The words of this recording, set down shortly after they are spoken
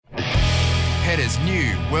Pedders'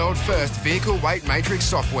 new world-first vehicle weight matrix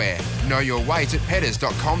software. Know your weight at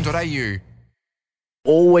pedders.com.au.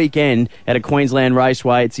 All weekend at a Queensland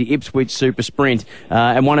raceway. It's the Ipswich Supersprint,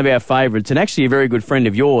 and one of our favourites, and actually a very good friend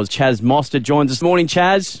of yours, Chaz Mostert, joins us. Morning,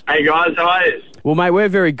 Chaz. Hey guys, how are you? Well, mate, we're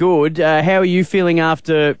very good. How are you feeling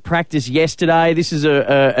after practice yesterday? This is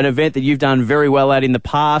an event that you've done very well at in the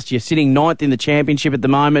past. You're sitting ninth in the championship at the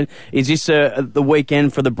moment. Is this the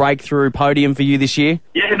weekend for the breakthrough podium for you this year?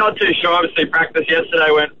 Yeah, not too sure. Obviously, practice yesterday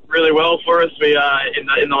went really well for us. We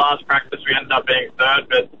in the last practice we ended up being third,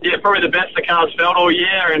 but yeah, probably the best the car's felt all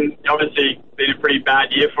year, and obviously been a pretty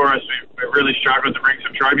bad year for us. We've really struggled to bring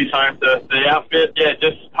some trophies home to the outfit. Yeah,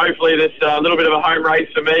 just hopefully this little bit of a home race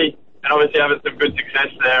for me, and obviously having some good success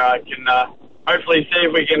there, I can hopefully see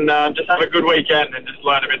if we can just have a good weekend and just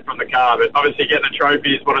learn a bit from the car. But obviously getting the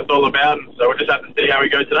trophy is what it's all about, and so we'll just have to see how we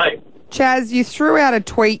go today. Chaz, you threw out a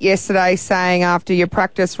tweet yesterday saying after your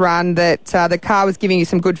practice run that the car was giving you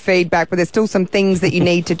some good feedback, but there's still some things that you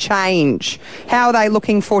need to change. How are they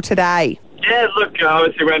looking for today? Yeah, look, I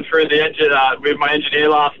obviously went through the engine with my engineer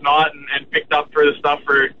last night and picked up through the stuff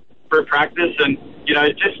through practice, and you know,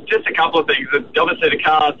 just a couple of things. Obviously the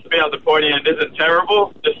car to be at the pointy end isn't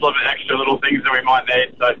terrible, just a lot of extra little things that we might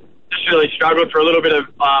need. So just really struggled for a little bit of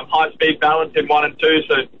high speed balance in 1 and 2,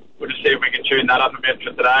 so we'll just see if we can tune that up a bit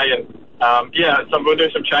for today. And so we'll do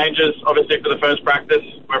some changes. Obviously for the first practice,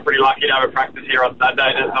 we're pretty lucky to have a practice here on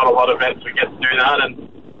Saturday. There's not a lot of events we get to do that, and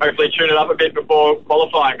hopefully tune it up a bit before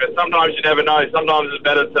qualifying. But sometimes you never know. Sometimes it's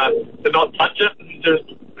better to not touch it and just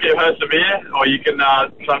persevere, or you can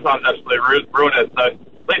sometimes absolutely ruin it. So at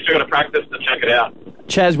least we've got to practice to check it out.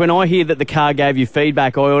 Chaz, when I hear that the car gave you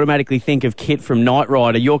feedback, I automatically think of Kit from Knight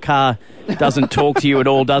Rider. Your car doesn't talk to you at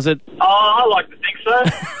all, does it? Oh, I like to think so.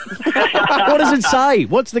 What does it say?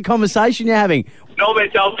 What's the conversation you're having? Normally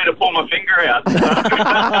it tells me to pull my finger out.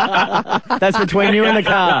 That's between you and the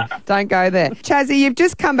car. Don't go there. Chazzy, you've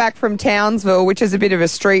just come back from Townsville, which is a bit of a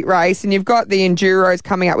street race, and you've got the Enduros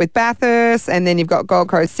coming up with Bathurst, and then you've got Gold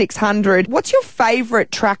Coast 600. What's your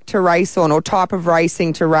favourite track to race on, or type of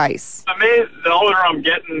racing to race? For me, the older I'm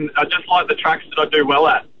getting, I just like the tracks that I do well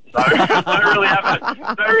at. So I don't really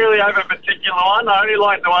have a particular one. I only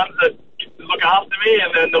like the ones that look after me,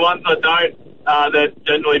 and then the ones I don't, they're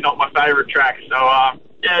generally not my favourite tracks. So,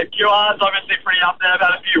 QR's obviously pretty up there. I've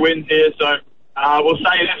had a few wins here, so we'll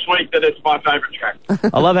say this week that it's my favourite track.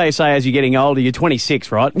 I love how you say as you're getting older, you're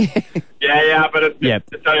 26, right? Yeah, but to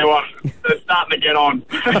tell you what, it's starting to get on.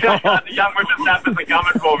 The young whippersnappers are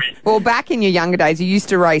coming for me. Well, back in your younger days, you used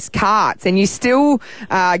to race karts, and you still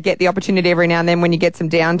get the opportunity every now and then when you get some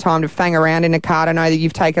downtime to fang around in a kart. I know that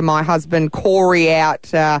you've taken my husband Corey out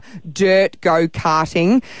dirt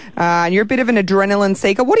go-karting, and you're a bit of an adrenaline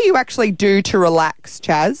seeker. What do you actually do to relax,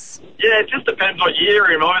 Chaz? Yeah, it just depends what year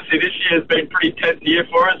you're in. Obviously, this year has been a pretty tense year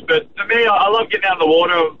for us, but for me, I love getting out in the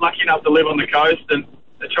water. I'm lucky enough to live on the coast and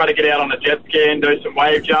try to get out on a jet ski and do some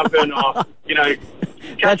wave jumping, or,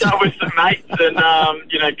 catch up with some mates and,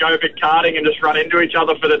 go a bit karting and just run into each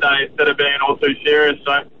other for the day instead of being all too serious.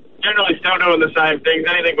 So generally still doing the same things,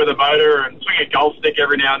 anything with a motor, and swing a golf stick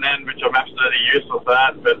every now and then, which I'm absolutely useless for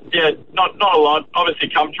that. But yeah, not a lot. Obviously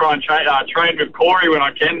come try and train with Corey when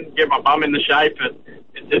I can, get my bum in the shape, but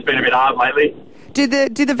it's just been a bit hard lately. Do the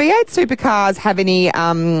V8 supercars have any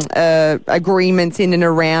agreements in and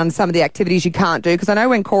around some of the activities you can't do? Because I know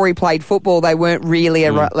when Corey played football, they weren't really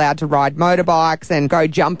allowed to ride motorbikes and go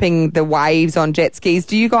jumping the waves on jet skis.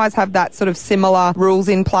 Do you guys have that sort of similar rules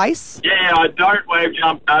in place? Yeah, I don't wave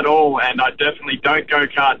jump at all, and I definitely don't go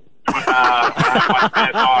kart. I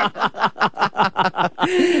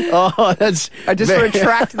just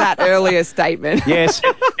retract that earlier statement. Yes.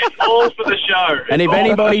 It's all for the show. And if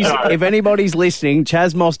anybody's listening,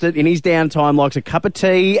 Chaz Mostert in his downtime likes a cup of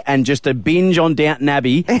tea and just a binge on Downton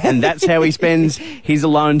Abbey, and that's how he spends his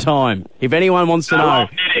alone time. If anyone wants to know. I love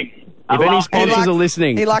knitting. If any sponsors are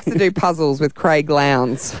listening. He likes to do puzzles with Craig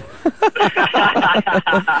Lowndes.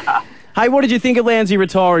 Hey, what did you think of Lowndes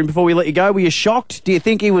retiring before we let you go? Were you shocked? Do you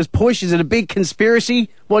think he was pushed? Is it a big conspiracy?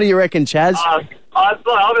 What do you reckon, Chaz? It's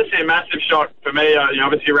obviously a massive shock for me. You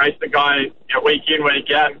obviously race the guy week in,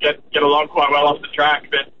 week out, and get along quite well off the track.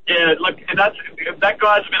 But yeah, look, that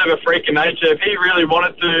guy's a bit of a freak of nature. If he really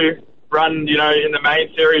wanted to run, in the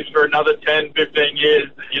main series for another 10, 15 years,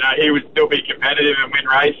 he would still be competitive and win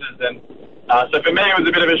races. And so for me, it was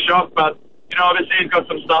a bit of a shock, but obviously he's got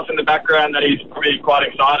some stuff in the background that he's probably quite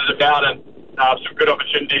excited about, and some good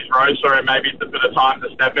opportunities rose for him maybe for the time to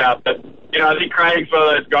step out. But, I think Craig's one of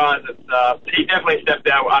those guys that he definitely stepped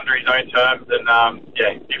out under his own terms. And,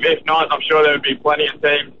 if not, I'm sure there would be plenty of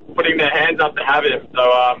teams putting their hands up to have him. So,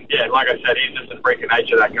 like I said, he's just a freak of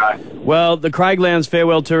nature, that guy. Well, the Craig Lowndes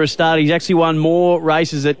Farewell Tour has started. He's actually won more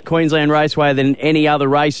races at Queensland Raceway than any other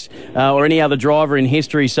race or any other driver in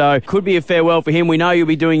history. So could be a farewell for him. We know you'll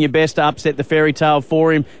be doing your best to upset the fairy tale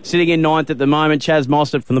for him. Sitting in ninth at the moment, Chaz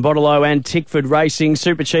Mostert from the Bottle and Tickford Racing.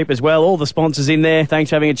 Super cheap as well. All the sponsors in there. Thanks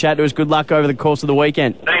for having a chat to us. Good luck over the course of the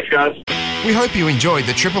weekend. Thanks, guys. We hope you enjoyed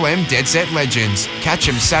the Triple M Dead Set Legends. Catch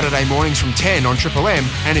them Saturday mornings from 10 on Triple M,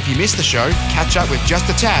 and if you missed the show, catch up with Just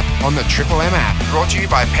a Tap on the Triple M app. Brought to you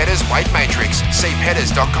by Petters Weight Matrix. See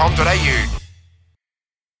petters.com.au.